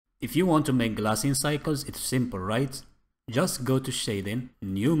If you want to make glass in cycles, it's simple, right? Just go to shading,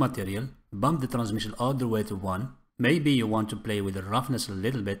 new material, bump the transmission all the way to 1. Maybe you want to play with the roughness a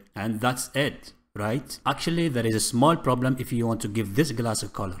little bit, and that's it, right? Actually, there is a small problem if you want to give this glass a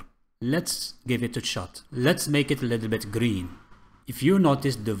color. Let's give it a shot. Let's make it a little bit green. If you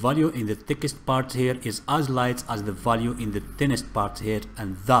notice, the value in the thickest part here is as light as the value in the thinnest part here,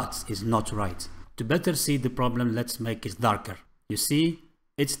 and that is not right. To better see the problem, let's make it darker. You see,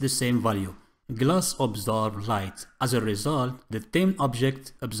 it's the same value. Glass absorbs light. As a result, the thin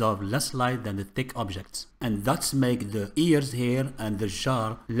object absorbs less light than the thick objects. And that's make the ears here and the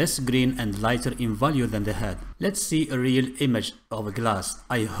jar less green and lighter in value than the head. Let's see a real image of a glass.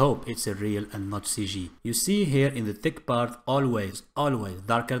 I hope it's a real and not CG. You see here in the thick part, always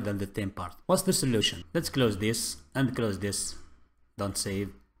darker than the thin part. What's the solution? Let's close this and close this. Don't save.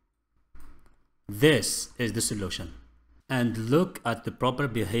 This is the solution. And look at the proper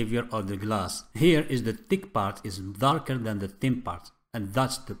behavior of the glass. Here is the thick part is darker than the thin part, and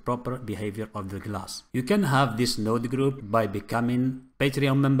that's the proper behavior of the glass. You can have this node group by becoming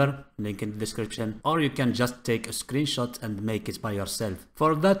Patreon member, link in the description, or you can just take a screenshot and make it by yourself.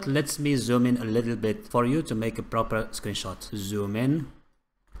 For that, let me zoom in a little bit for you to make a proper screenshot. Zoom in,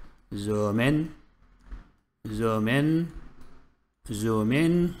 zoom in, zoom in, zoom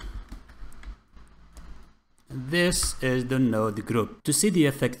in. This is the node group. To see the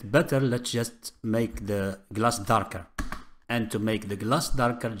effect better, let's just make the glass darker. And to make the glass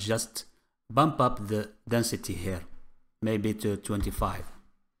darker, just bump up the density here, maybe to 25.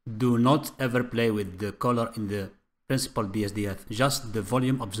 Do not ever play with the color in the principal BSDF, just the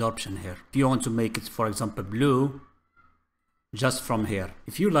volume absorption here. If you want to make it, for example, blue, just from here.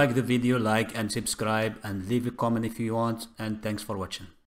 If you like the video, like and subscribe and leave a comment if you want, and thanks for watching.